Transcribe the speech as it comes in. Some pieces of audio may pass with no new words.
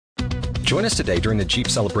Join us today during the Jeep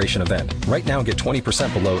Celebration event. Right now, get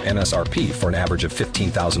 20% below MSRP for an average of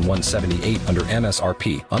 $15,178 under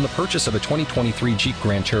MSRP on the purchase of a 2023 Jeep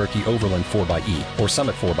Grand Cherokee Overland 4xE or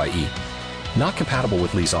Summit 4xE. Not compatible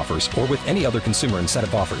with lease offers or with any other consumer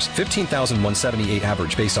incentive offers. $15,178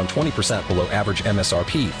 average based on 20% below average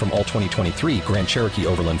MSRP from all 2023 Grand Cherokee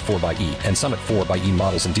Overland 4xE and Summit 4xE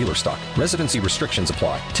models in dealer stock. Residency restrictions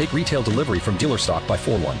apply. Take retail delivery from dealer stock by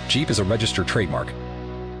 4/1. Jeep is a registered trademark.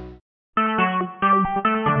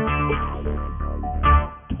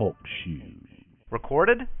 Talk shoes.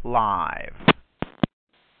 Recorded live.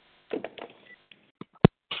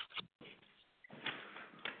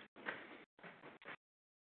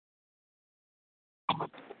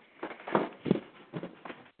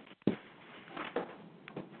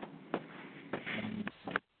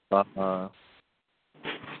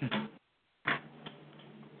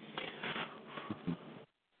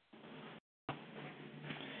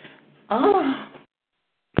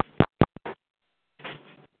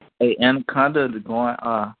 Hey, Anaconda is going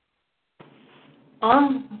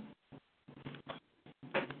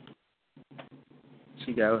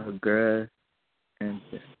she got with her girl and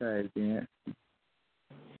just started dancing.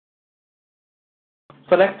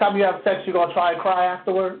 So next time you have sex, you're going to try and cry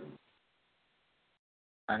afterward?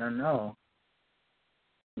 I don't know.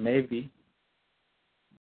 Maybe.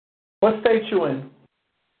 What state you in?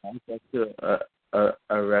 I go to a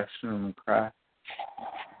restroom and cry.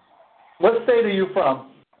 What state are you from?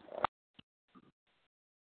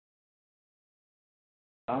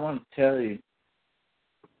 I want to tell you.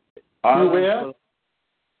 You where?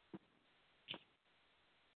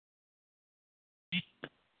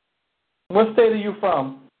 What state are you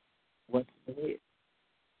from? What state?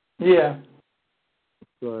 Yeah.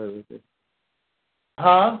 Florida.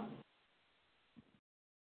 Huh?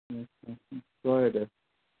 Florida.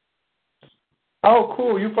 Oh,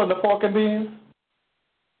 cool. You from the Pork and Beans?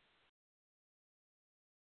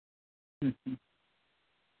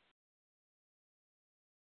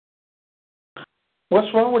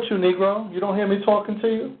 What's wrong with you, Negro? You don't hear me talking to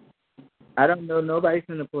you? I don't know. Nobody's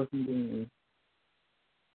in the Pork and Beans.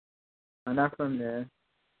 I'm not from there.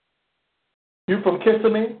 You from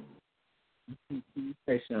Kissimmee?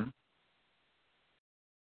 Station.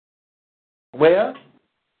 Where?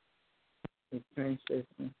 The train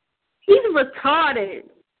station. He's retarded.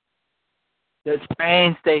 The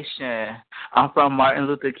train station. I'm from Martin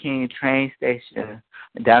Luther King train station,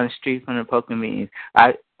 down the street from the Pork and Beans.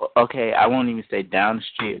 I won't even say down the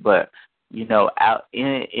street, but out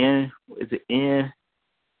in is it in?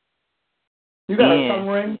 You got a tongue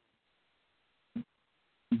ring?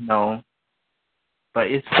 No, but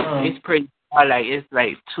it's pretty far. Like it's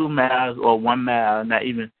like 2 miles or 1 mile, not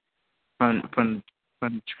even from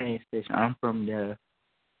the train station. I'm from there.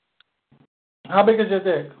 How big is your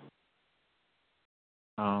dick?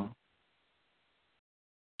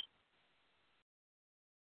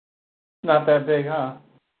 Not that big, huh?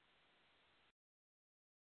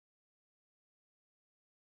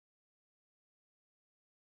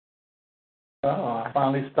 Oh, I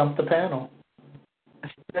finally stumped the panel.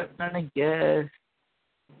 I stepped on the gas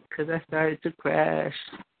because I started to crash.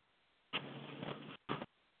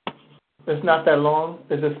 It's not that long.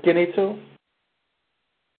 Is it skinny too?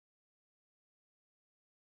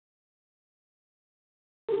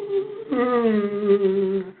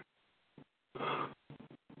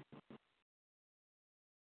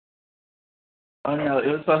 Oh no, it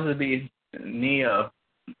was supposed to be neon,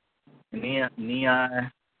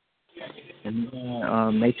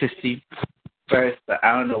 and Matrix C first, but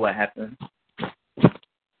I don't know what happened.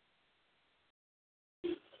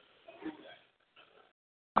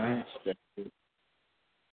 I'm stressed.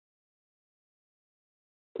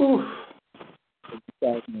 Oof.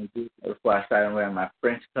 Before I started wearing my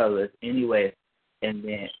French colors anyway, and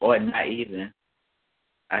then, or not even,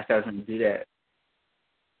 I started to do that.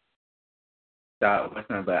 But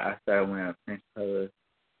I started wearing French colors.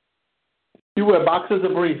 You wear boxers or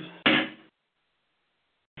briefs?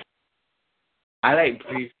 I like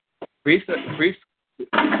briefs. Briefs.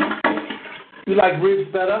 You like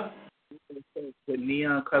briefs better? With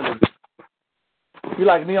neon colors. You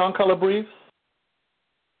like neon color briefs?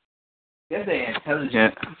 Yes, they're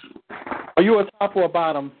intelligent. Are you a top or a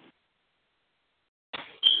bottom?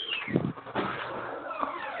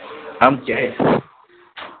 I'm gay.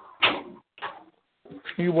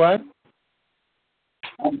 You what?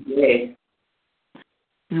 I'm gay.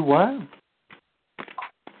 You what?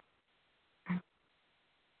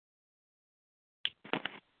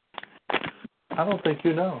 I don't think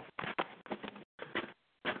you know.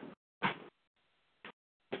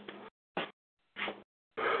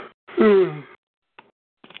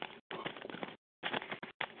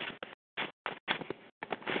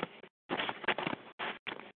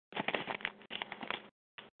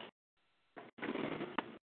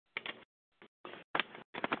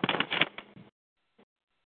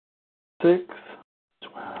 6,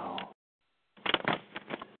 12.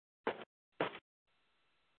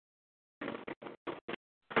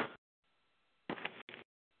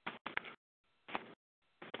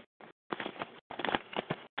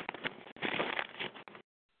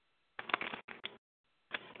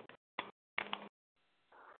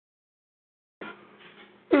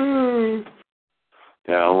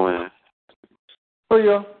 Ja, Owen. Oh,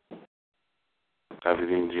 yeah.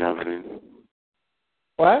 Gabriel.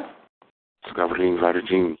 What? Gabriel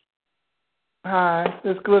Vargini. Hi,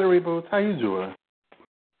 it's Glittery Boots. How you doing?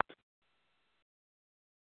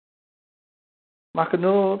 My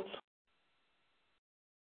canoes.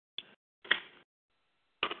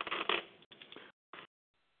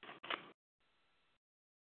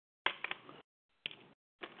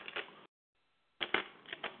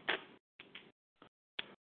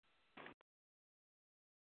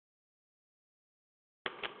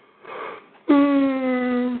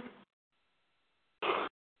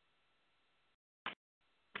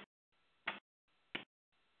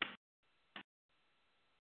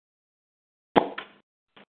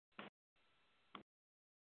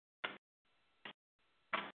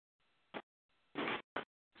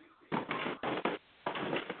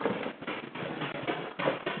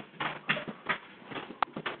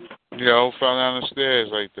 Yo, fell down the stairs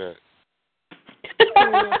like that.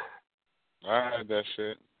 I heard that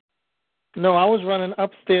shit. No, I was running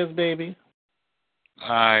upstairs, baby.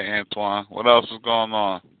 Hi, Antoine. What else is going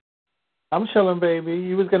on? I'm chilling, baby.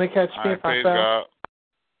 You was going to catch me if I praise fell. God.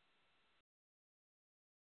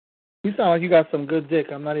 You sound like you got some good dick.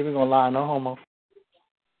 I'm not even going to lie. No homo.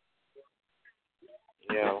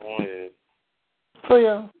 Yeah, I wanted. So,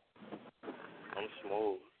 yeah. I'm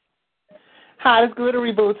smooth. Hi, it's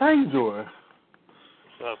Glittery Boots. How you doing?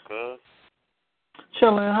 What's up, cuz?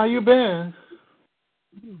 Chilling. How you been?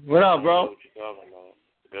 What up, bro? What you talking about?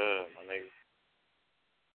 Good, my nigga.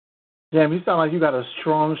 Damn, you sound like you got a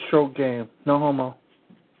strong stroke game. No homo.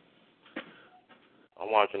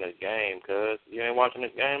 I'm watching this game, cuz. You ain't watching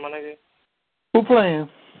this game, my nigga? Who playing?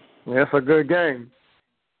 Yeah, it's a good game.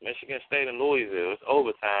 Michigan State and Louisville. It's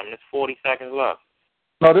overtime, and it's 40 seconds left.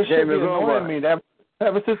 No, this shit Game be is annoying over. me.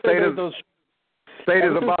 Ever since they made those... State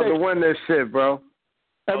is about to win this shit, bro.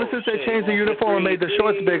 Ever since they changed the uniform and made the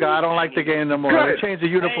shorts bigger, I don't like the game no more. Good. They changed the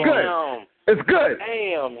uniform. Damn. It's good.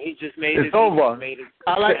 Damn, he just made It's over.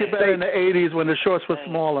 I like it better in the 80s when the shorts were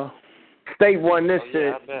smaller. State won this yeah,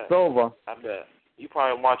 shit. I bet. It's over. I bet. You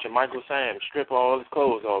probably watching Michael Sam strip all his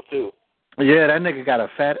clothes off, too. Yeah, that nigga got a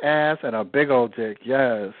fat ass and a big old dick.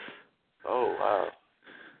 Yes. Oh, wow.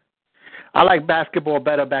 I like basketball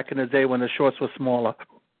better back in the day when the shorts were smaller.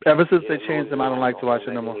 Ever since they changed them, I don't like to watch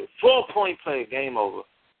it no more. 4-point play. Game over.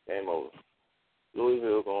 Game over.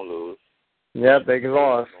 Louisville going to lose. Yep, they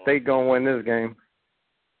lost. State going to win this game.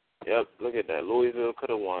 Yep, look at that. Louisville could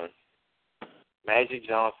have won. Magic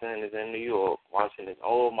Johnson is in New York watching his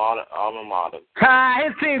old alma mater.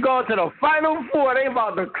 His team going to the Final Four. They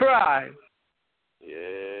about to cry.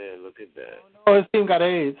 Yeah, look at that. Oh, his team got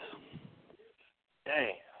AIDS.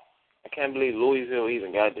 Dang. I can't believe Louisville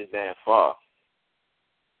even got this damn far.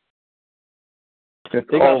 It's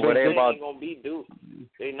They over. ain't going to beat Duke.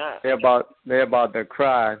 They not. They're about to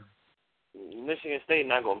cry. Michigan State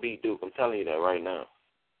not going to beat Duke. I'm telling you that right now.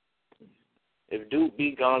 If Duke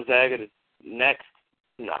beat Gonzaga next,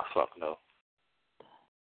 nah, fuck no.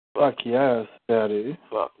 Fuck yes, daddy.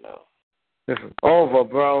 Fuck no. This is over,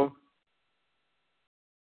 bro.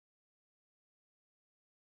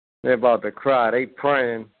 They're about to cry. They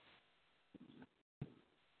praying.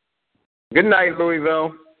 Good night,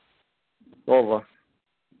 Louisville. Over.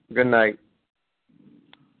 Good night.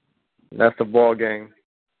 That's the ball game.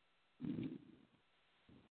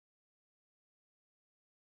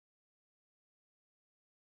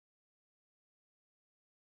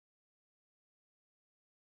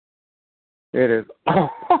 It is over.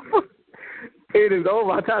 It is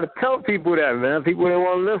over. I try to tell people that, man. People didn't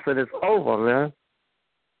want to listen. It's over, man.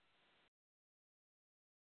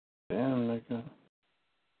 Damn, nigga.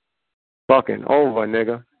 Fucking over,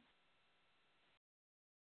 nigga.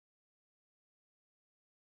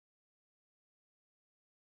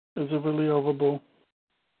 Is it really over, boo?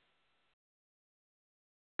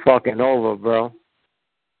 Fucking over, bro.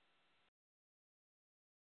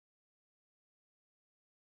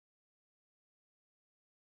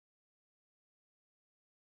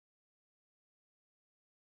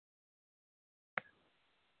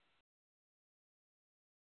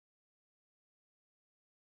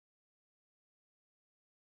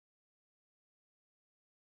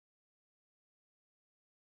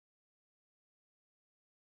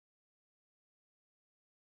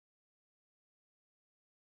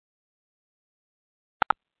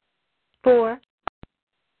 4,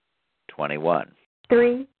 21.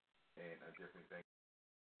 3,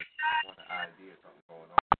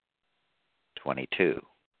 22.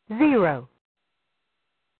 0.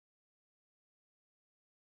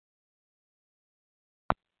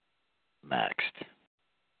 Next.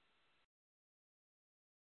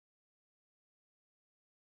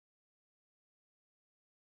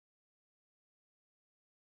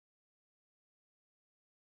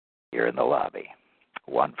 You're in the lobby.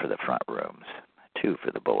 1 for the front rooms, 2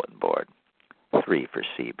 for the bulletin board, 3 for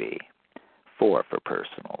CB, 4 for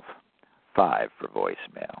personals, 5 for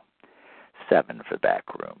voicemail, 7 for back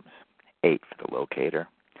rooms, 8 for the locator,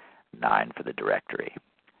 9 for the directory.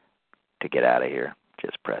 To get out of here,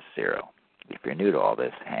 just press 0. If you're new to all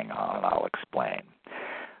this, hang on and I'll explain.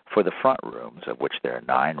 For the front rooms, of which there are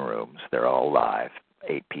 9 rooms, they're all live,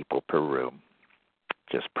 8 people per room,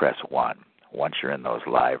 just press 1. Once you're in those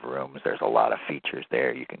live rooms, there's a lot of features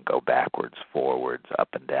there. You can go backwards, forwards, up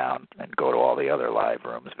and down, and go to all the other live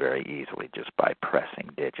rooms very easily just by pressing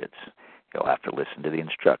digits. You'll have to listen to the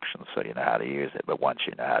instructions so you know how to use it, but once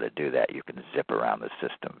you know how to do that, you can zip around the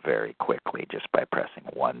system very quickly just by pressing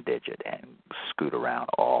 1 digit and scoot around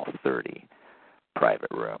all 30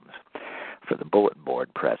 private rooms. For the bulletin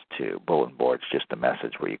board, press 2. Bulletin board's just a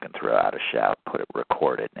message where you can throw out a shout, put it,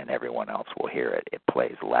 record it, and everyone else will hear it. It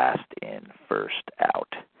plays last in, first out.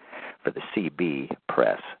 For the CB,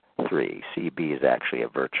 press 3. CB is actually a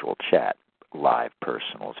virtual chat, live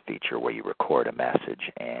personals feature where you record a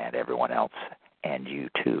message and everyone else and you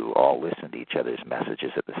too all listen to each other's messages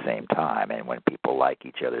at the same time. And when people like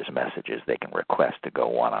each other's messages, they can request to go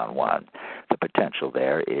one-on-one. The potential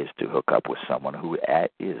there is to hook up with someone who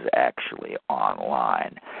is actually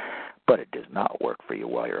online, but it does not work for you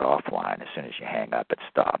while you're offline. As soon as you hang up, it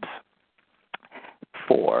stops.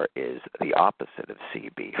 4 is the opposite of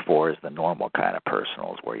CB. 4 is the normal kind of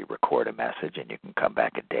personals where you record a message and you can come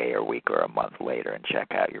back a day or a week or a month later and check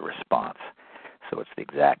out your response. So it's the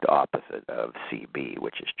exact opposite of CB,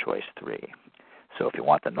 which is choice 3. So if you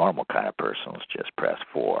want the normal kind of personals, just press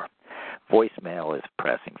 4. Voicemail is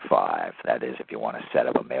pressing 5. That is if you want to set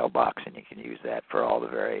up a mailbox, and you can use that for all the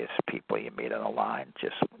various people you meet on the line.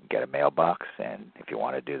 Just get a mailbox, and if you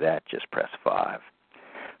want to do that, just press 5.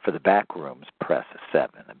 For the back rooms, press 7.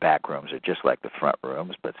 The back rooms are just like the front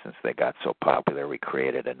rooms, but since they got so popular, we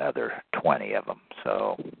created another 20 of them.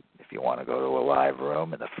 So if you want to go to a live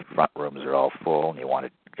room and the front rooms are all full and you want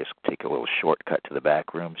to just take a little shortcut to the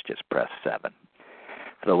back rooms, just press 7.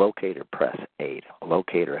 For the locator, press 8. A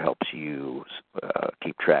locator helps you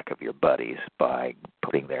keep track of your buddies by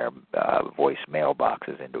putting their voice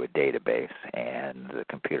mailboxes into a database, and the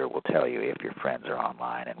computer will tell you if your friends are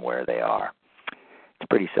online and where they are. It's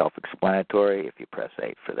pretty self-explanatory if you press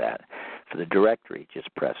 8 for that. For the directory,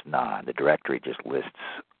 just press 9. The directory just lists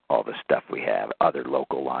all the stuff we have, other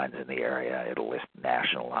local lines in the area. It'll list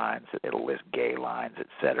national lines. It'll list gay lines,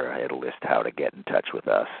 etc. It'll list how to get in touch with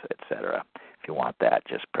us, etc. If you want that,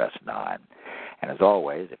 just press 9. And as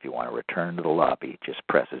always, if you want to return to the lobby, just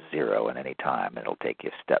press 0 at any time. It'll take you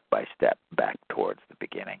step by step back towards the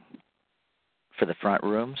beginning. For the front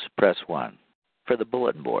rooms, press 1. For the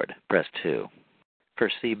bulletin board, press 2.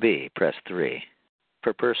 For CB, press 3.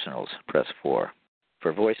 For personals, press 4.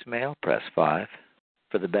 For voicemail, press 5.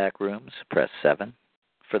 For the back rooms, press 7.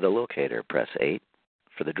 For the locator, press 8.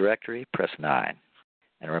 For the directory, press 9.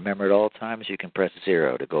 And remember, at all times, you can press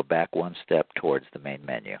 0 to go back 1 step towards the main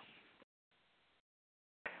menu.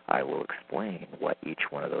 I will explain what each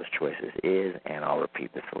one of those choices is, and I'll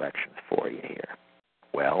repeat the selections for you here.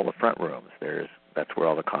 Well, the front rooms, that's where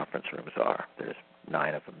all the conference rooms are. There's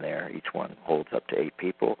 9 of them there. Each one holds up to 8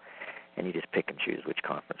 people, and you just pick and choose which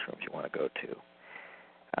conference rooms you want to go to.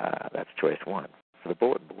 That's choice 1. For the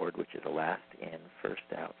bulletin board, which is a last in, first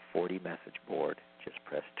out 40 message board, just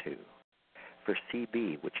press 2. For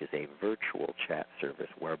CB, which is a virtual chat service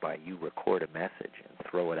whereby you record a message and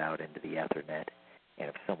throw it out into the Ethernet, and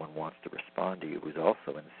if someone wants to respond to you who's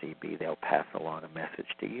also in CB, they'll pass along a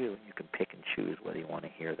message to you, and you can pick and choose whether you want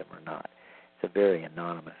to hear them or not. It's a very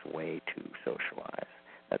anonymous way to socialize.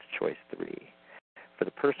 That's choice 3. For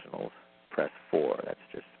the personals, press 4. That's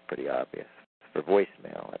just pretty obvious. For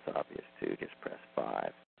voicemail, that's obvious too. Just press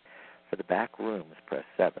 5. For the back rooms, press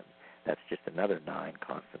 7. That's just another 9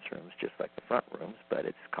 conference rooms, just like the front rooms, but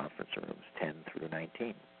it's conference rooms 10 through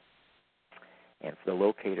 19. And for the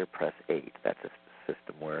locator, press 8. That's a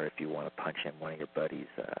system where if you want to punch in one of your buddies'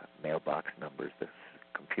 mailbox numbers, the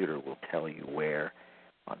computer will tell you where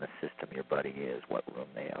on the system your buddy is, what room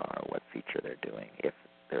they are, what feature they're doing, if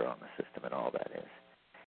they're on the system at all, that is.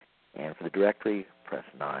 And for the directory, press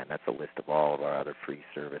 9. That's a list of all of our other free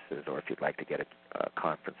services, or if you'd like to get a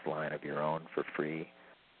conference line of your own for free,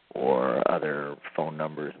 or other phone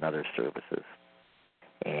numbers and other services.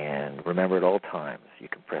 And remember, at all times, you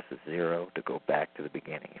can press 0 to go back to the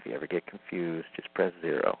beginning. If you ever get confused, just press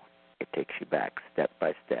 0. It takes you back step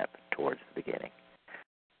by step towards the beginning.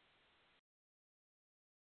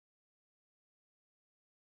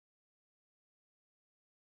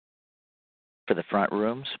 For the front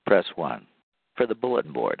rooms, press 1. For the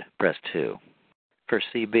bulletin board, press 2. For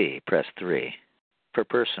CB, press 3. For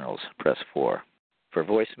personals, press 4. For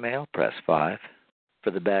voicemail, press 5.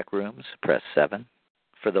 For the back rooms, press 7.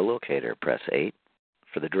 For the locator, press 8.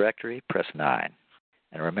 For the directory, press 9.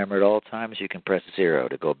 And remember, at all times, you can press 0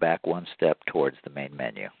 to go back one step towards the main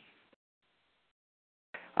menu.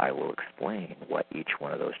 I will explain what each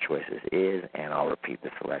one of those choices is, and I'll repeat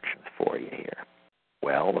the selections for you here.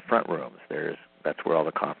 Well, the front rooms, that's where all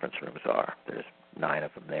the conference rooms are. There's 9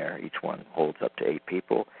 of them there. Each one holds up to 8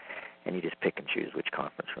 people, and you just pick and choose which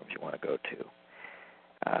conference rooms you want to go to.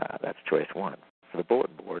 That's choice 1. For the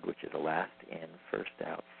bulletin board, which is a last in, first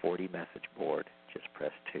out 40 message board, just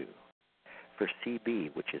press 2. For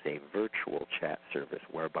CB, which is a virtual chat service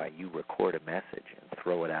whereby you record a message and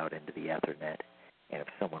throw it out into the Ethernet, and if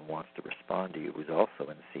someone wants to respond to you who's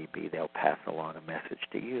also in CB, they'll pass along a message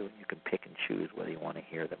to you, and you can pick and choose whether you want to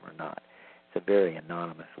hear them or not. It's a very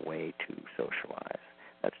anonymous way to socialize.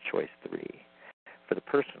 That's choice 3. For the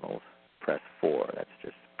personals, press 4. That's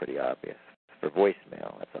just pretty obvious. For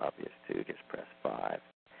voicemail, that's obvious too. Just press 5.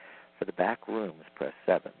 For the back rooms, press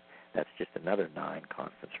 7. That's just another 9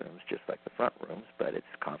 conference rooms, just like the front rooms, but it's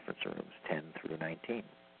conference rooms 10 through 19.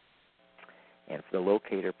 And for the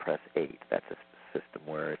locator, press 8. That's a system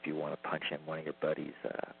where if you want to punch in one of your buddy's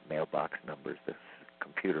mailbox numbers, this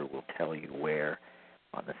computer will tell you where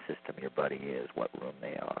on the system your buddy is, what room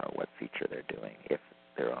they are, what feature they're doing, if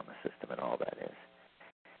they're on the system and all that is.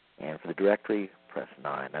 And for the directory, press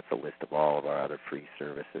 9. That's a list of all of our other free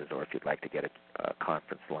services, or if you'd like to get a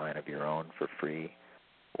conference line of your own for free,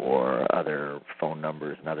 or other phone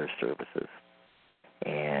numbers and other services.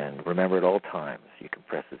 And remember, at all times, you can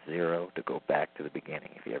press 0 to go back to the beginning.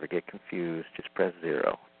 If you ever get confused, just press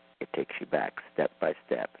 0. It takes you back step by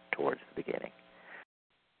step towards the beginning.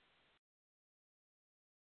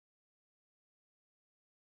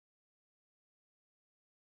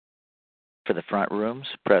 For the front rooms,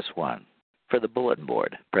 press 1. For the bulletin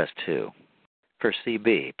board, press 2. For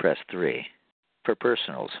CB, press 3. For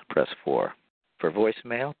personals, press 4. For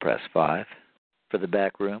voicemail, press 5. For the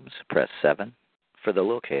back rooms, press 7. For the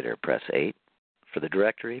locator, press 8. For the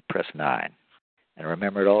directory, press 9. And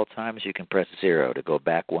remember, at all times, you can press 0 to go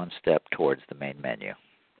back one step towards the main menu.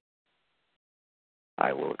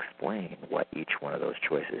 I will explain what each one of those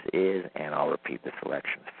choices is, and I'll repeat the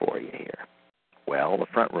selections for you here. Well, the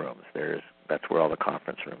front rooms, that's where all the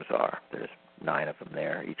conference rooms are. There's 9 of them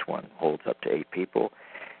there. Each one holds up to 8 people,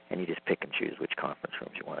 and you just pick and choose which conference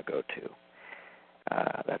rooms you want to go to.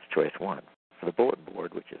 That's choice 1. For the bulletin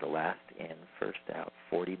board, which is a last in, first out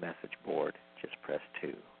 40 message board, just press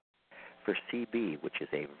 2. For CB, which is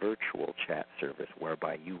a virtual chat service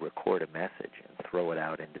whereby you record a message and throw it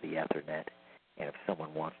out into the Ethernet, and if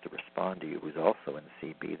someone wants to respond to you who's also in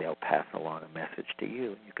CB, they'll pass along a message to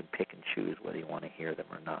you, and you can pick and choose whether you want to hear them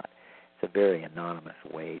or not. It's a very anonymous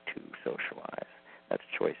way to socialize. That's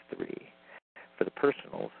choice 3. For the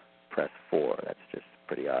personals, press 4. That's just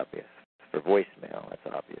pretty obvious. For voicemail,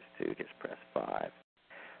 that's obvious too. Just press 5.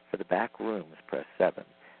 For the back rooms, press 7.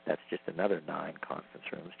 That's just another 9 conference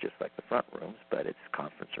rooms, just like the front rooms, but it's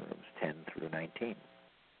conference rooms 10 through 19.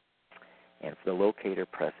 And for the locator,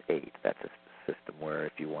 press 8. That's a system where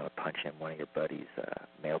if you want to punch in one of your buddy's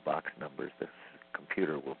mailbox numbers, this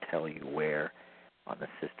computer will tell you where on the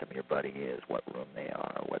system your buddy is, what room they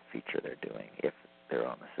are, what feature they're doing, if they're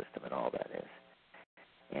on the system and all that is.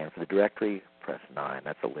 And for the directory, press 9.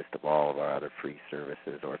 That's a list of all of our other free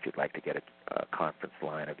services, or if you'd like to get a conference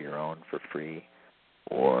line of your own for free,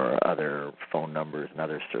 or other phone numbers and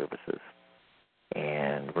other services.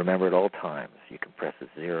 And remember, at all times, you can press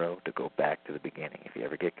 0 to go back to the beginning. If you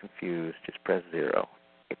ever get confused, just press 0.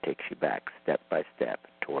 It takes you back step by step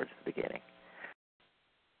towards the beginning.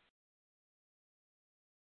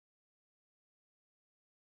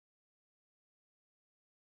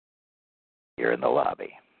 You're in the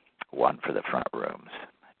lobby. 1 for the front rooms,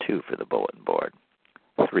 2 for the bulletin board,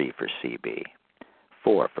 3 for CB,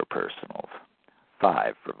 4 for personals,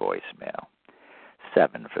 5 for voicemail,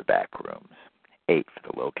 7 for back rooms, 8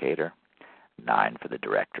 for the locator, 9 for the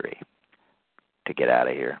directory. To get out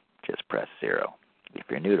of here, just press 0. If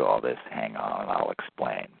you're new to all this, hang on and I'll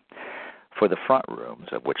explain. For the front rooms,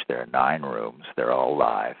 of which there are 9 rooms, they're all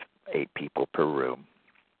live, 8 people per room,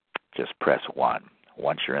 just press 1.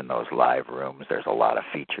 Once you're in those live rooms, there's a lot of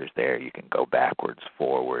features there. You can go backwards,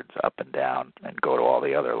 forwards, up and down, and go to all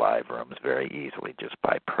the other live rooms very easily just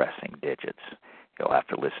by pressing digits. You'll have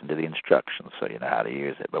to listen to the instructions so you know how to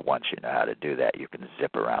use it, but once you know how to do that, you can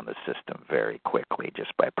zip around the system very quickly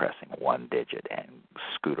just by pressing 1 digit and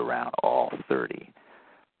scoot around all 30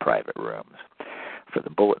 private rooms. For the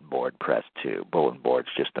bulletin board, press 2. Bulletin board's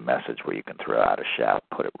just a message where you can throw out a shout,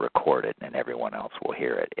 put it, record it, and everyone else will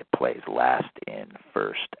hear it. It plays last in,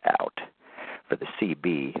 first out. For the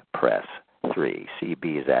CB, press 3.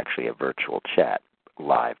 CB is actually a virtual chat,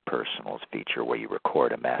 live personals feature where you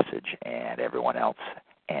record a message and everyone else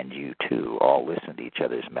and you too all listen to each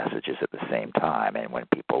other's messages at the same time, and when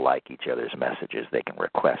people like each other's messages, they can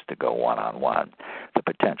request to go one-on-one. The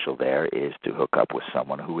potential there is to hook up with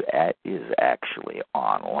someone who is actually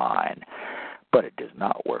online, but it does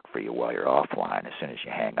not work for you while you're offline. As soon as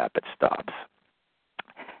you hang up, it stops.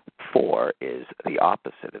 4 is the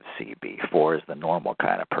opposite of CB. 4 is the normal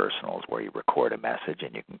kind of personals where you record a message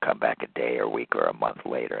and you can come back a day or week or a month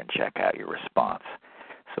later and check out your response.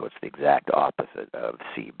 So it's the exact opposite of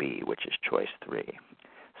CB, which is choice 3.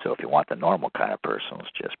 So if you want the normal kind of personals,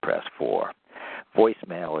 just press 4.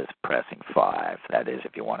 Voicemail is pressing 5. That is,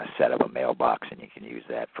 if you want to set up a mailbox, and you can use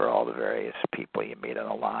that for all the various people you meet on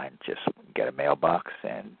the line. Just get a mailbox,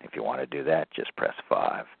 and if you want to do that, just press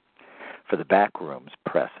 5. For the back rooms,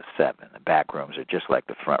 press 7. The back rooms are just like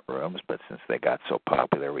the front rooms, but since they got so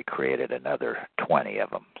popular, we created another 20 of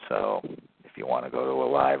them. So if you want to go to a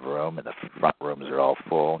live room and the front rooms are all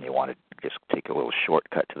full and you want to just take a little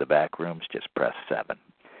shortcut to the back rooms, just press 7.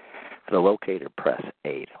 For the locator, press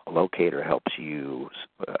 8. A locator helps you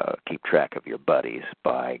keep track of your buddies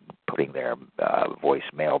by putting their voice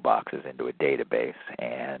mailboxes into a database,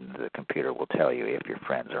 and the computer will tell you if your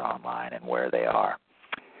friends are online and where they are.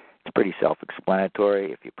 It's pretty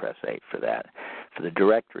self-explanatory if you press 8 for that. For the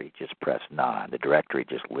directory, just press 9. The directory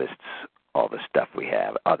just lists all the stuff we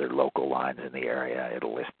have, other local lines in the area.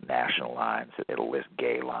 It'll list national lines. It'll list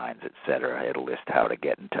gay lines, etc. It'll list how to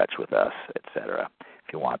get in touch with us, etc.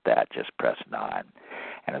 If you want that, just press 9.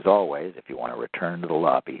 And as always, if you want to return to the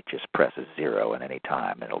lobby, just press 0 at any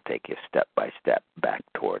time. It'll take you step by step back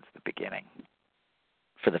towards the beginning.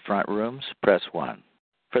 For the front rooms, press 1.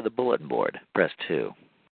 For the bulletin board, press 2.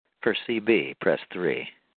 For CB, press 3.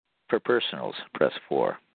 For personals, press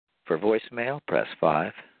 4. For voicemail, press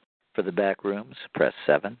 5. For the back rooms, press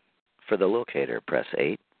 7. For the locator, press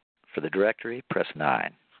 8. For the directory, press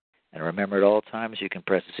 9. And remember, at all times, you can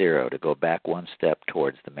press 0 to go back one step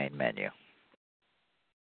towards the main menu.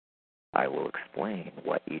 I will explain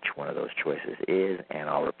what each one of those choices is, and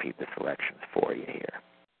I'll repeat the selections for you here.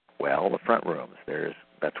 Well, the front rooms,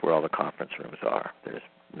 that's where all the conference rooms are. There's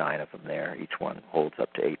 9 of them there. Each one holds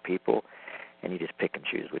up to 8 people, and you just pick and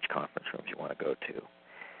choose which conference rooms you want to go to.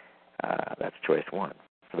 That's choice 1.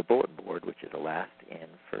 For the bulletin board, which is a last in,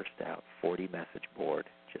 first out, 40 message board,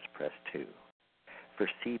 just press 2. For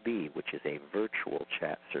CB, which is a virtual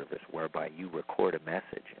chat service whereby you record a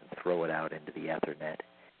message and throw it out into the Ethernet,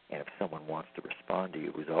 and if someone wants to respond to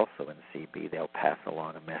you who's also in CB, they'll pass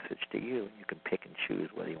along a message to you, and you can pick and choose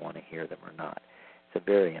whether you want to hear them or not. It's a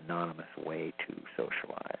very anonymous way to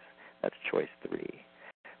socialize. That's choice 3.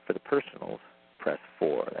 For the personals, press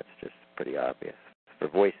 4. That's just pretty obvious. For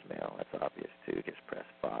voicemail, that's obvious too. Just press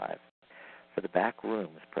 5. For the back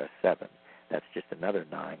rooms, press 7. That's just another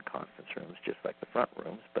 9 conference rooms, just like the front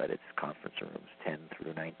rooms, but it's conference rooms 10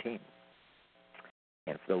 through 19.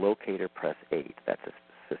 And for the locator, press 8. That's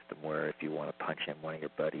a system where if you want to punch in one of your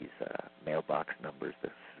buddies' mailbox numbers, the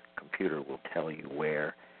computer will tell you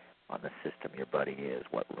where on the system your buddy is,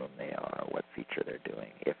 what room they are, what feature they're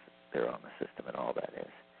doing, if they're on the system and all that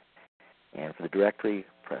is. And for the directory,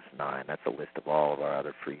 press 9. That's a list of all of our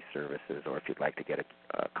other free services, or if you'd like to get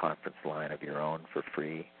a conference line of your own for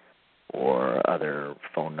free, or other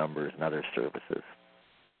phone numbers and other services.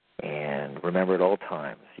 And remember, at all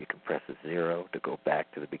times, you can press 0 to go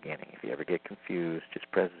back to the beginning. If you ever get confused, just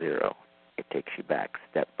press 0. It takes you back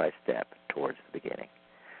step by step towards the beginning.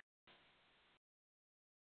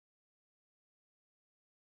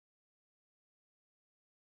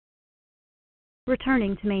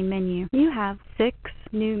 Returning to main menu, you have 6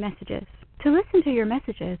 new messages. To listen to your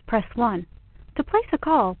messages, press 1. To place a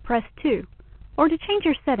call, press 2. Or to change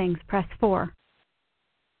your settings, press 4.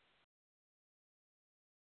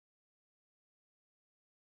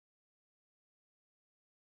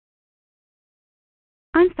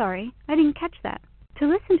 I'm sorry, I didn't catch that. To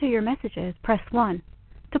listen to your messages, press 1.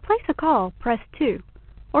 To place a call, press 2.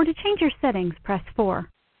 Or to change your settings, press 4.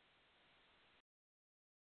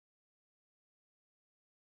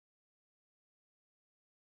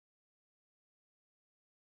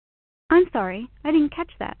 I'm sorry, I didn't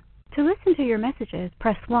catch that. To listen to your messages,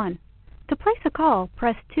 press 1. To place a call,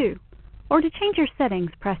 press 2. Or to change your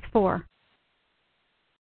settings, press 4.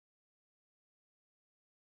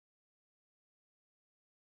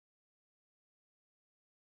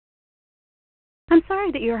 I'm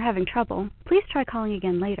sorry that you are having trouble. Please try calling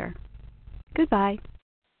again later. Goodbye.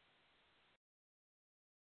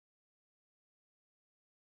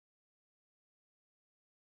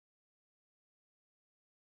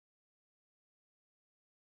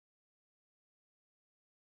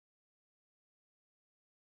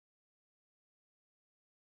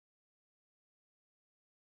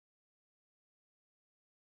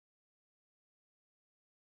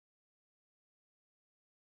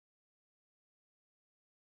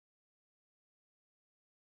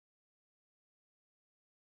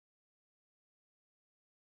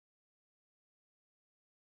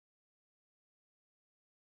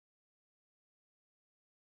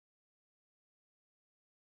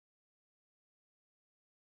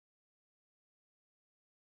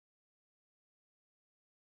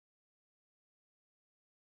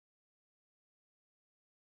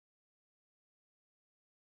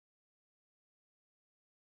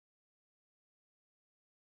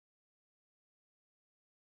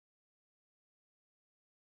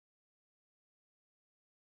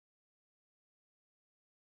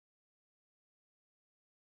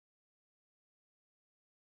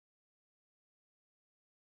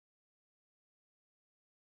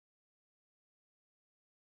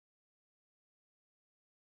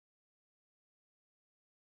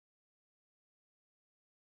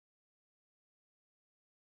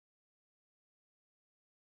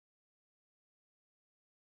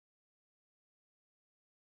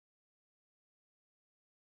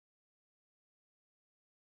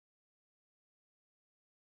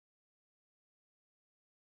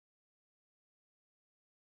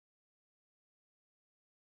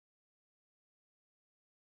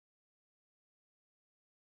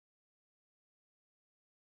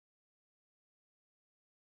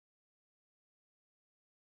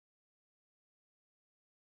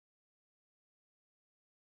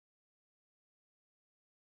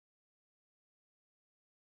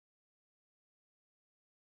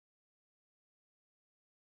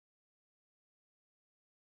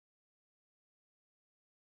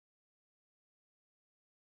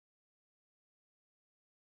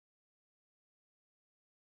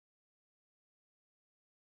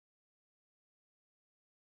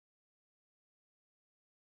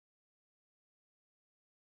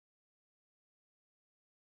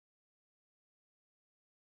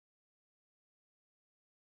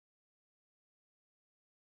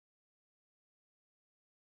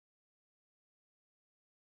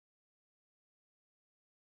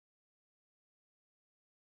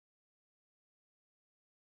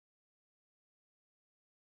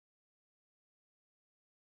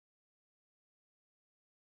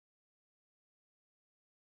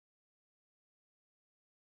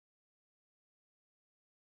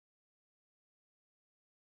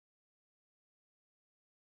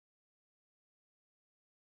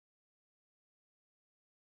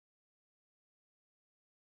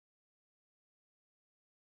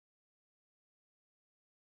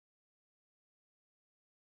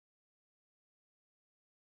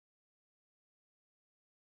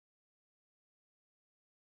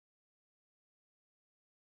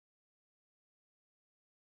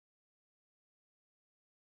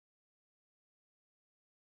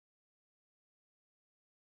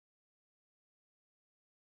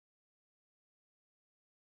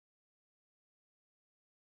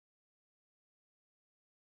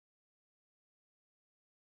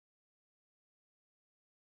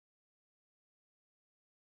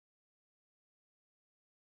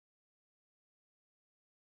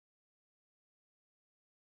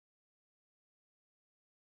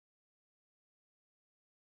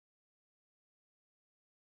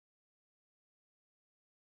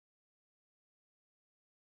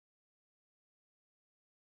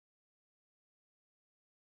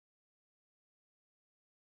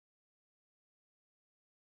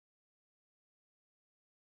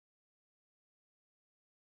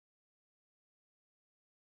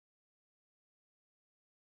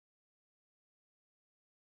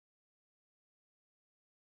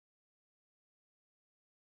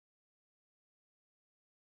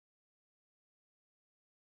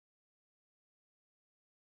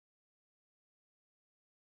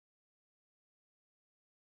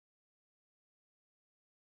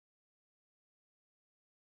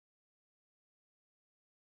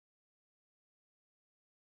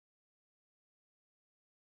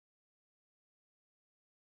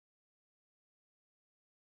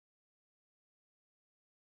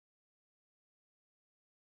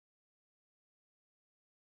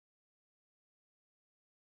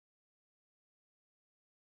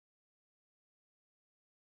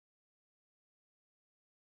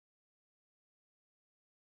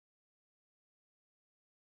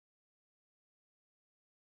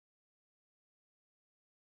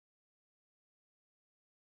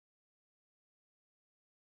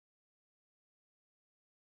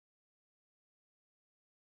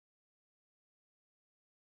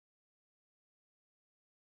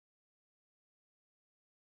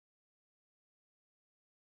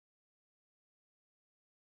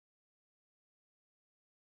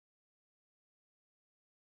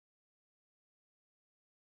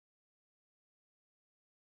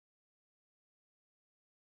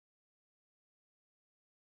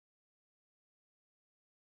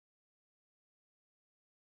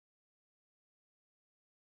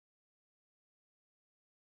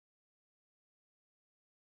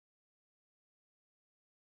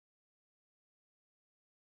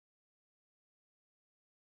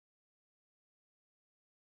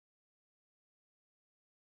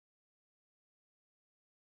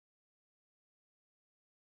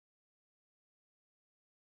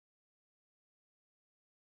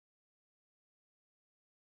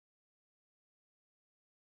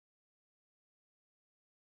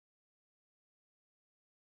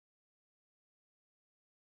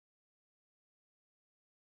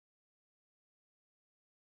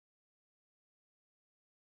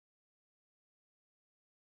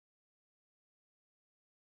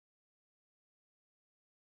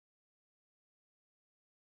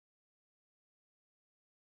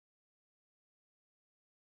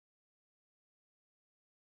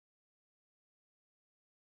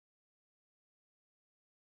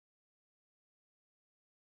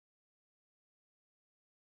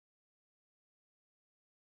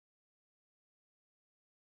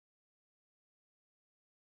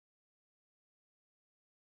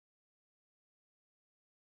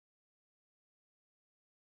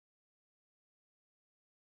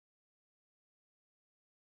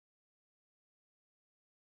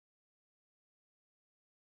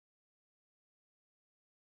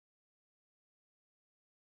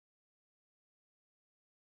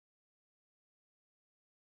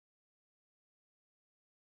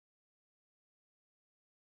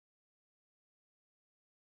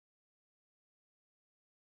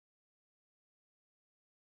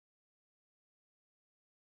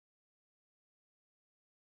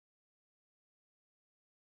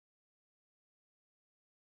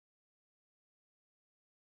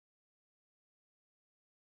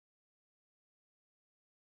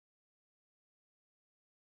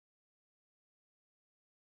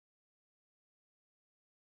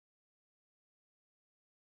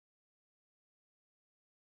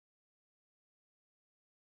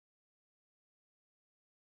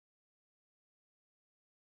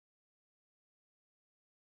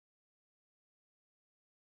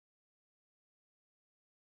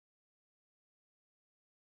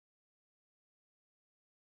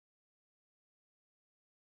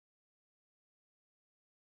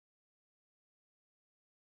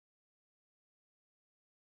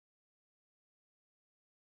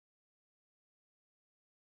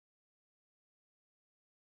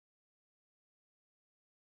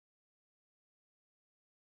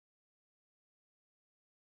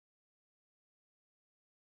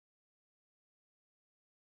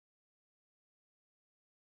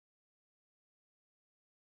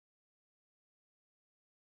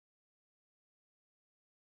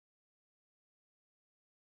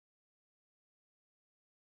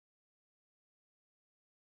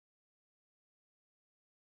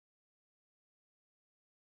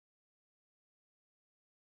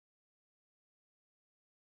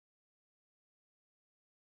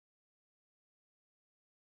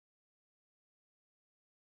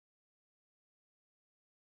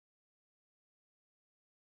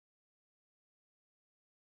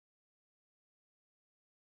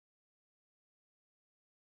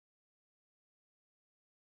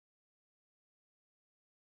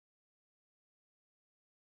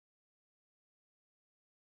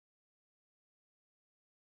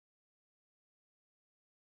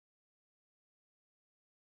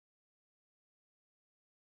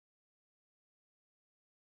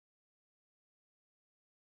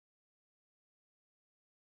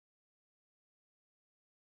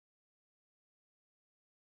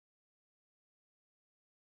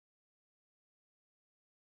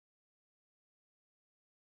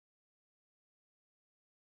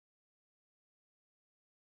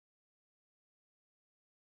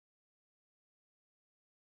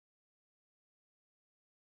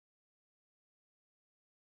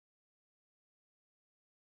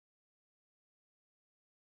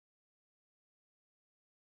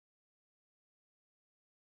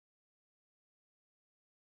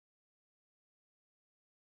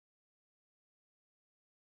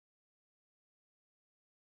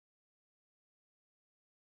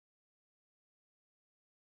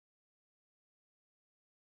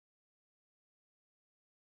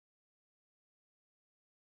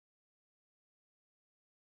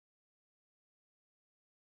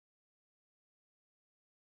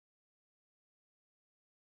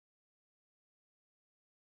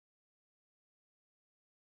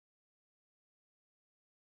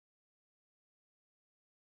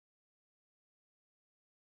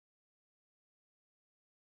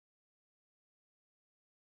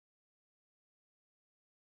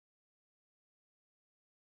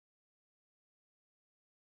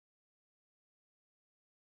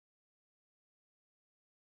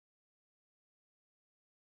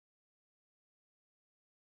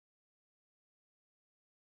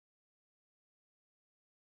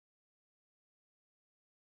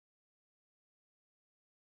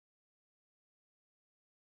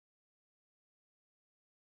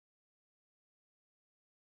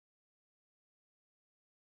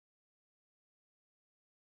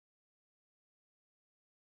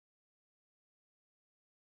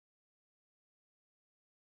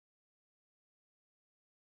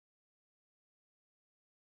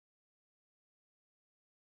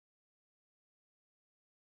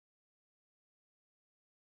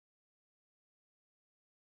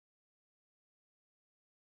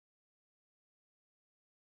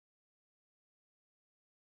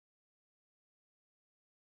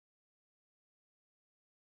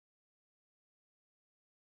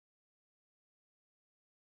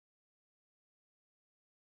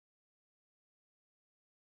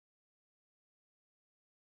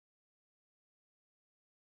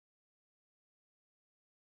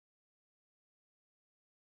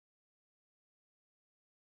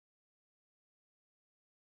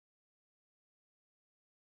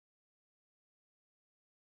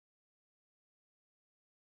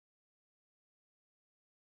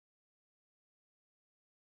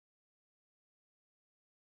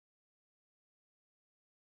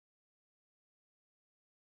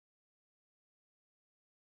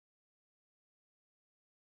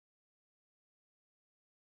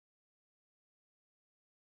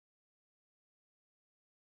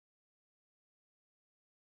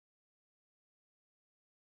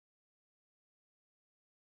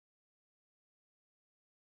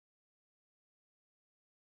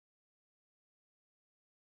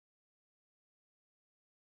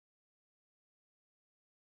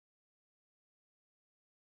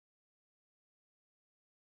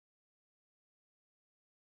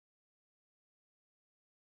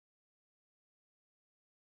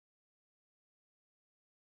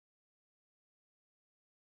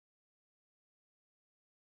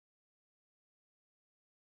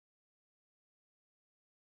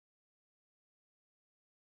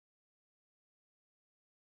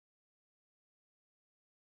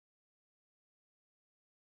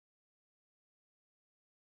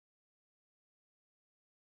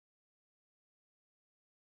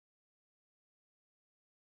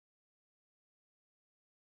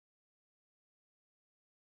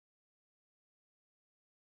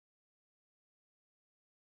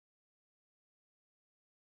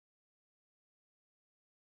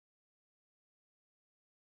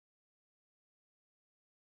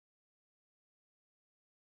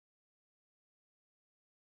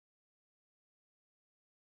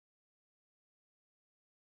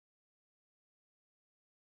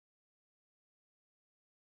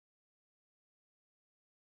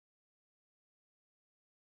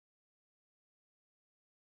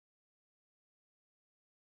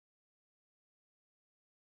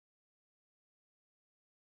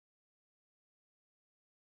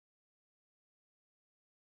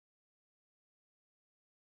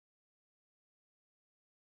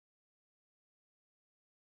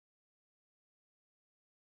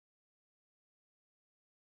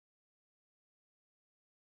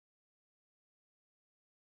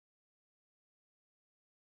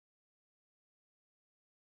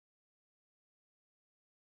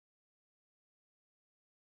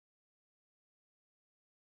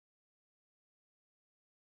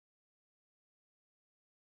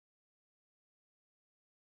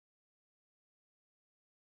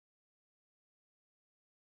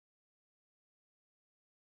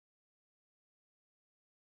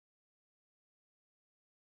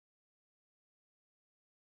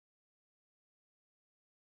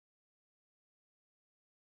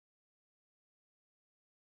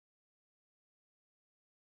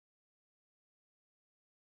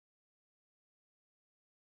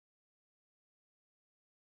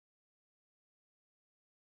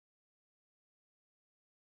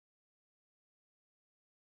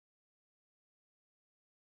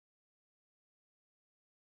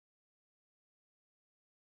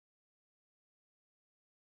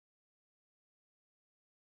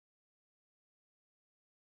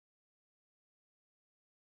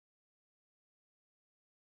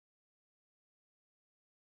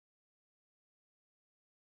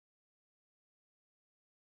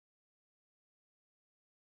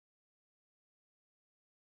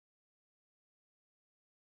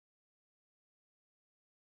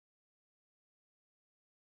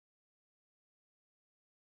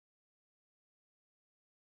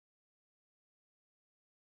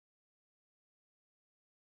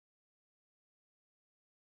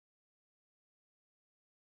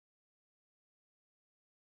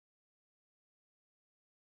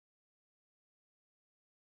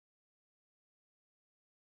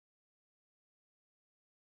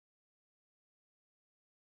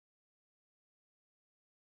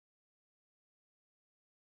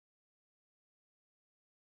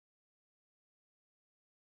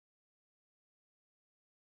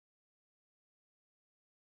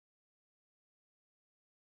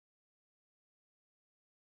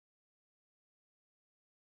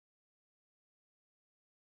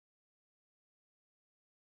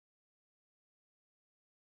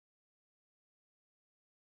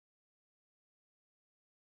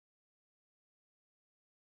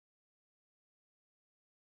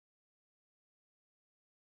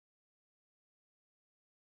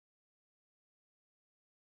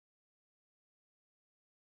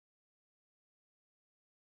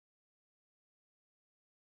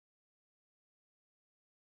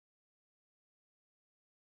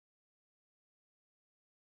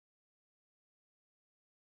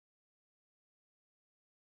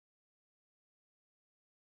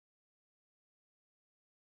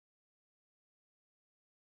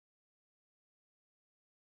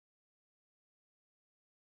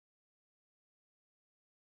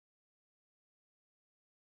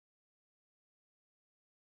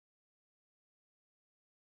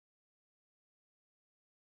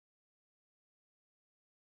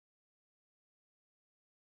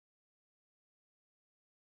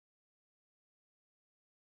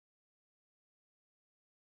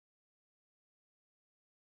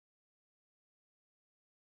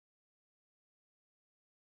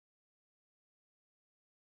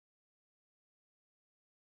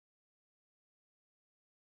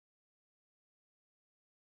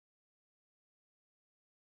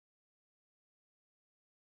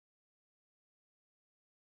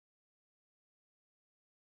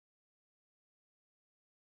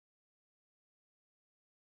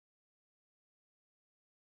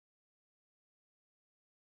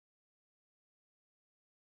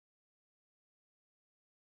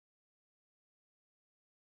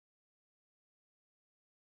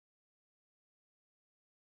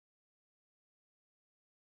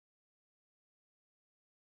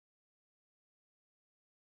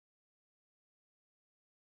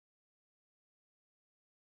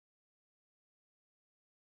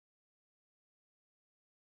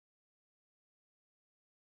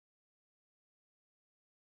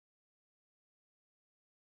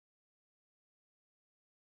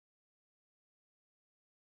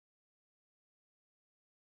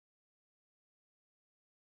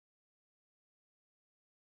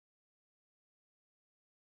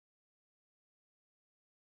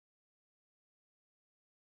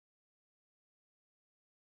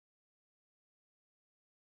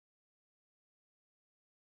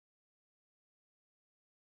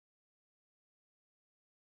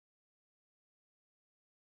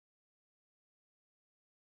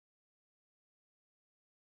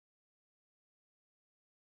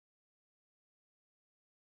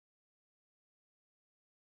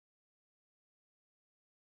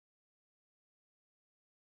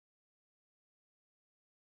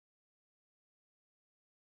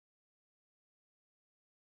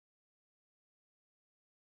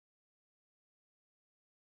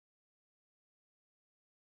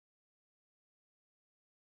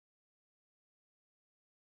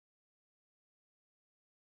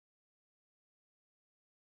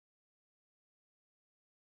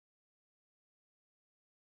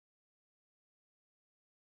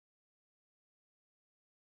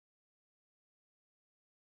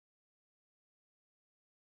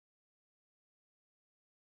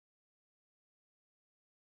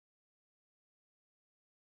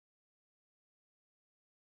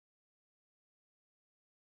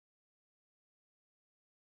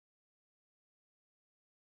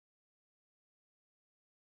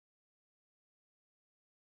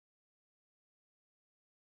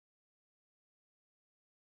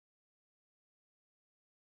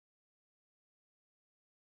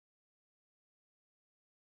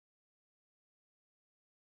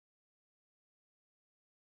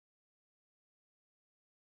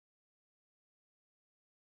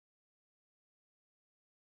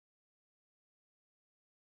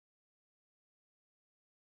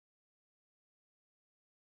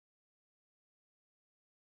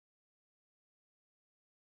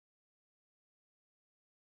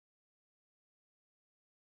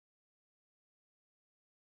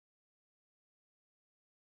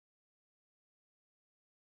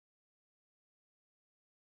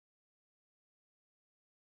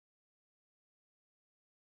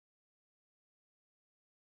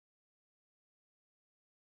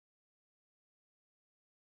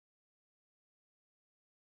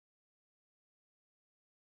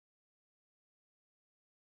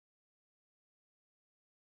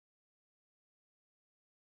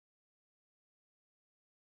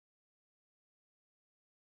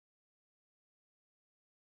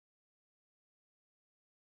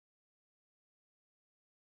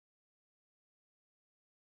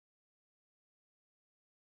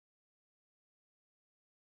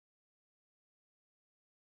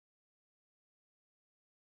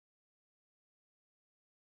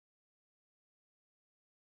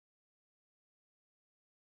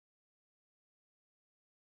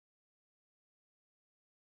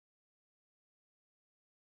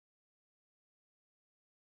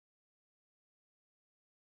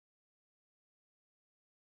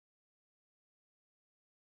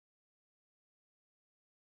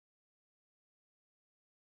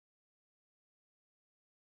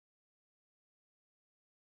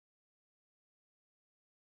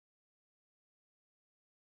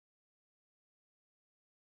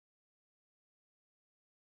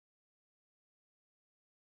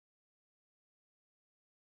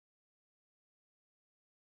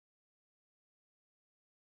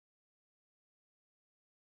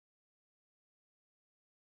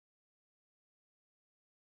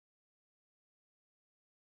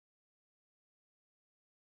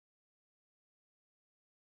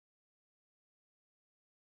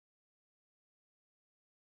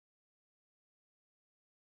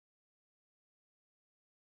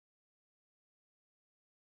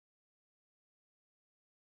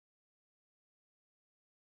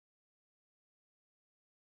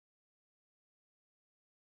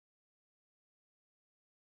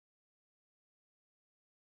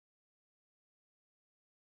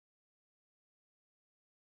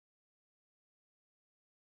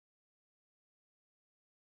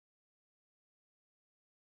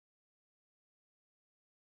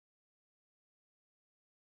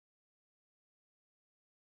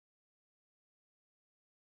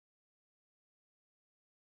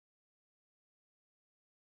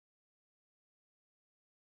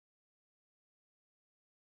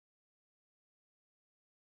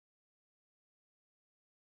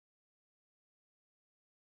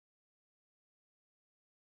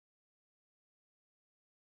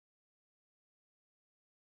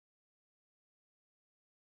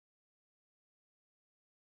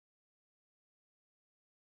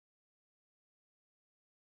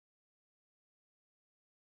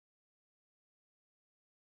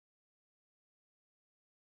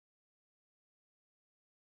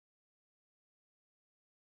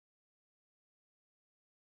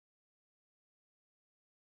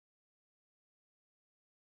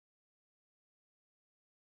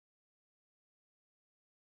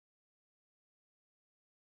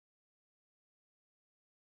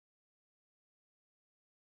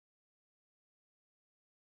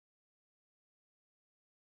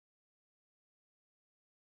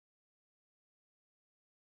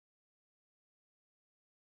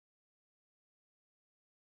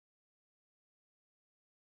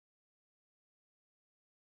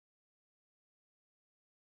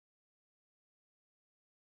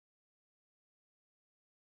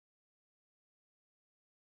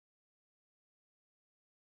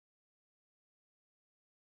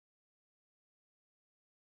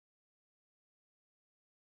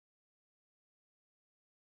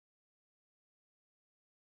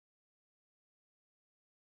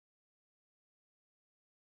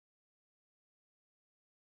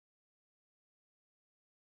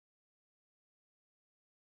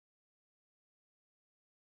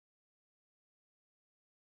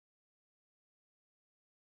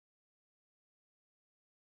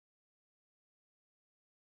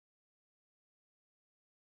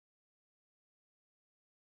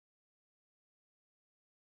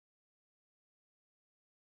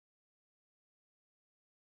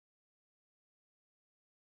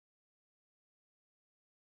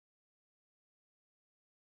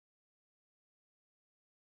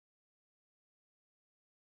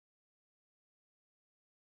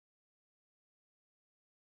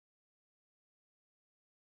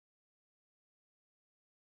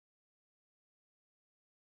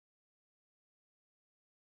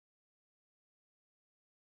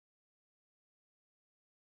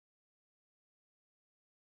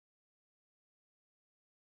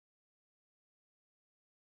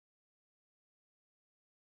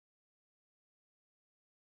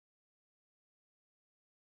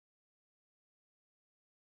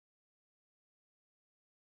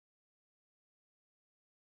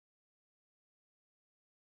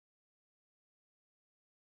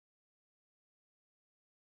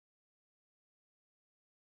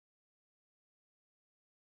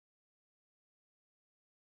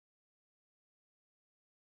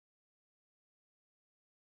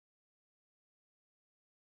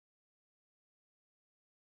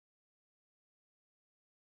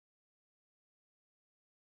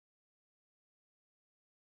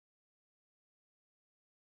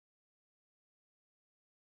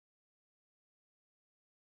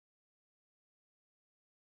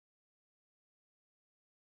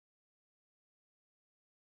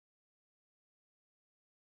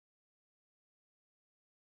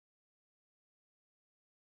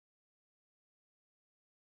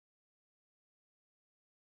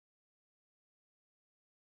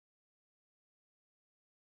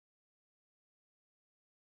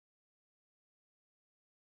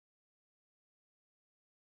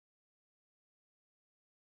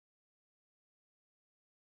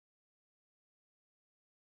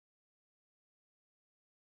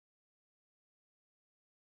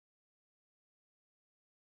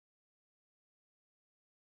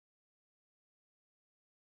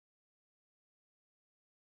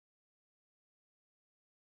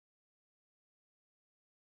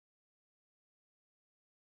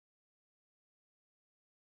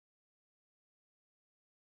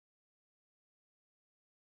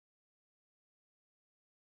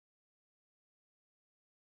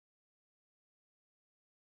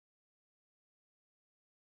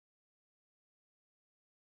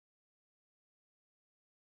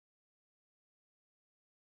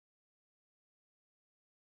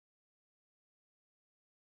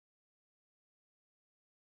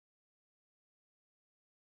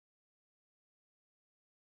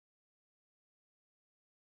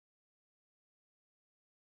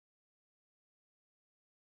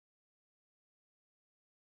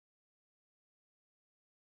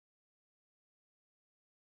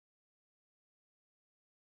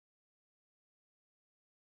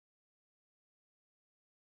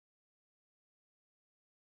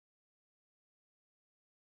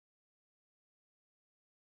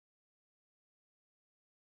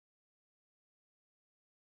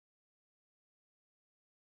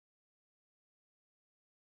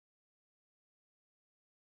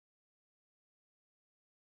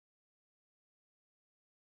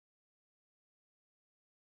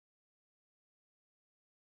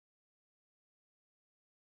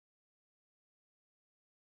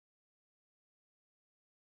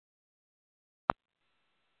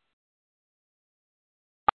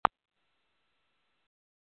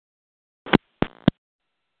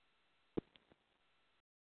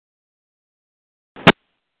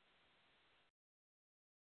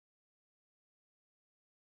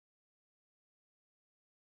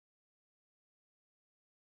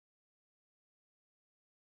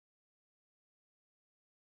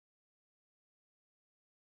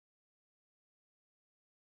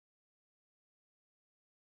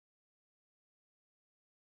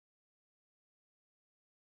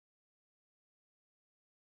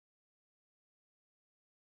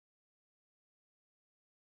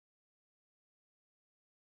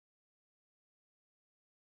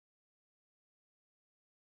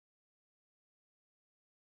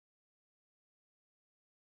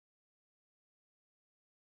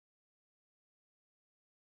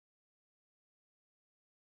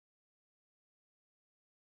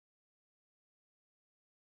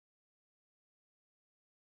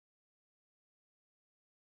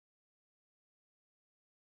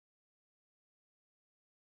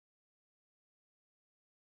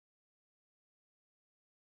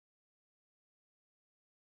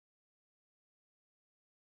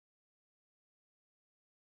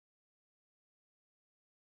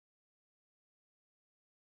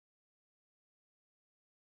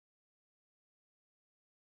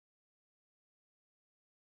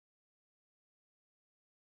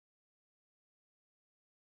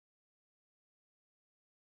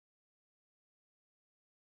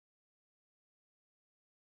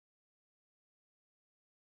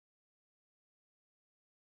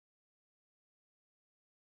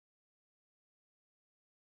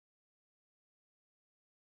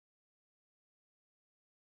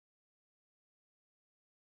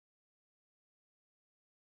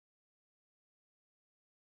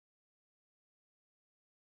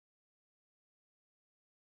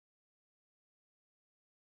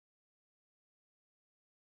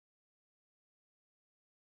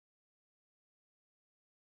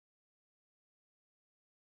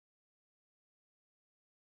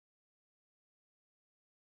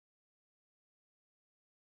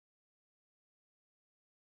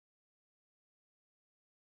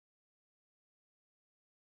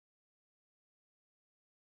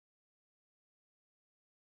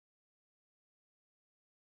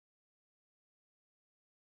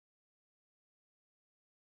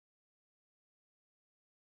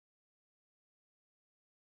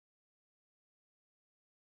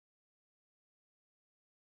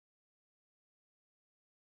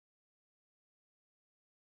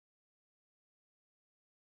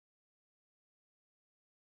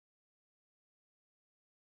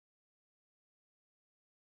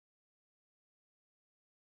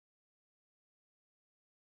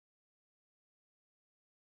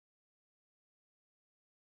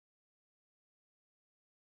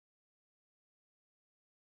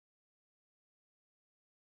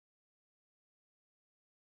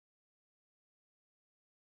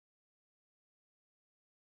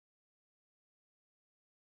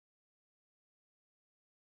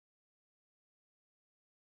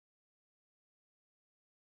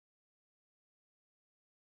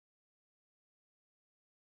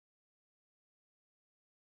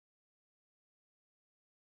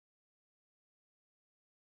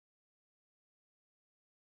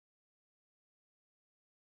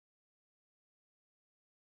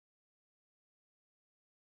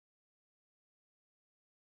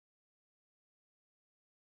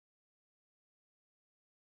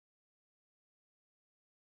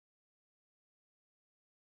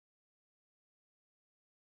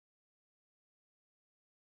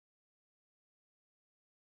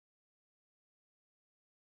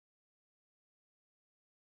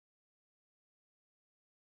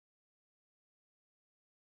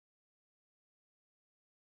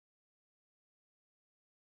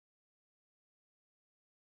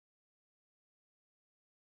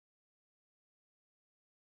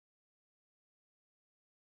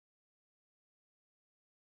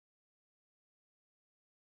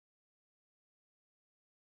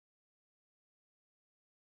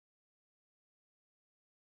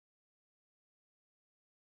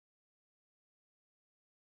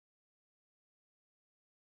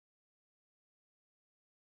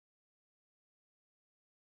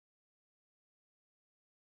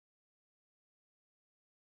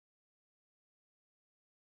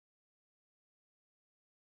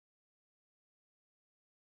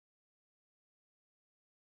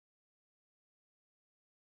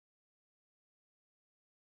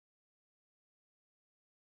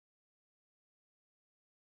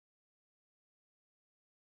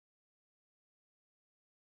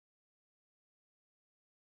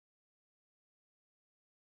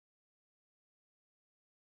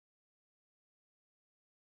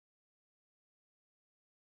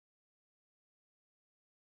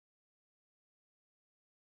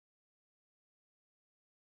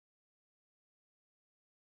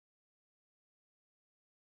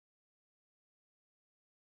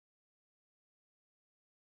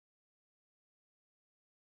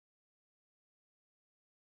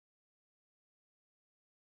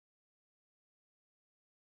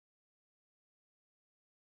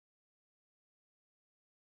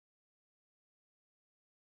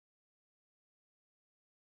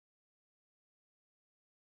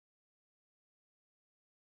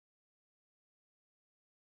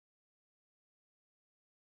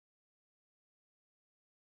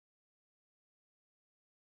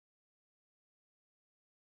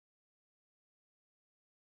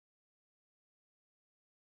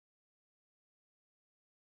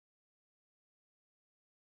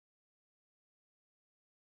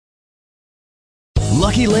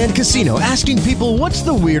 Lucky Land Casino, asking people, what's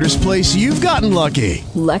the weirdest place you've gotten lucky?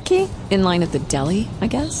 Lucky? In line at the deli, I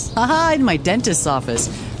guess? Aha, in my dentist's office.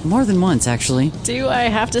 More than once, actually. Do I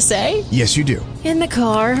have to say? Yes, you do. In the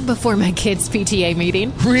car before my kids' PTA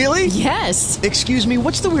meeting. Really? Yes. Excuse me,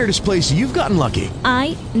 what's the weirdest place you've gotten lucky?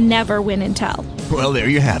 I never win and tell. Well, there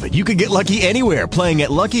you have it. You can get lucky anywhere, playing at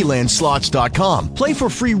LuckyLandSlots.com. Play for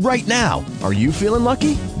free right now. Are you feeling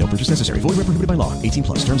lucky? No purchase necessary. Void where prohibited by law.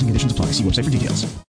 18+. Terms and conditions apply. See website for details.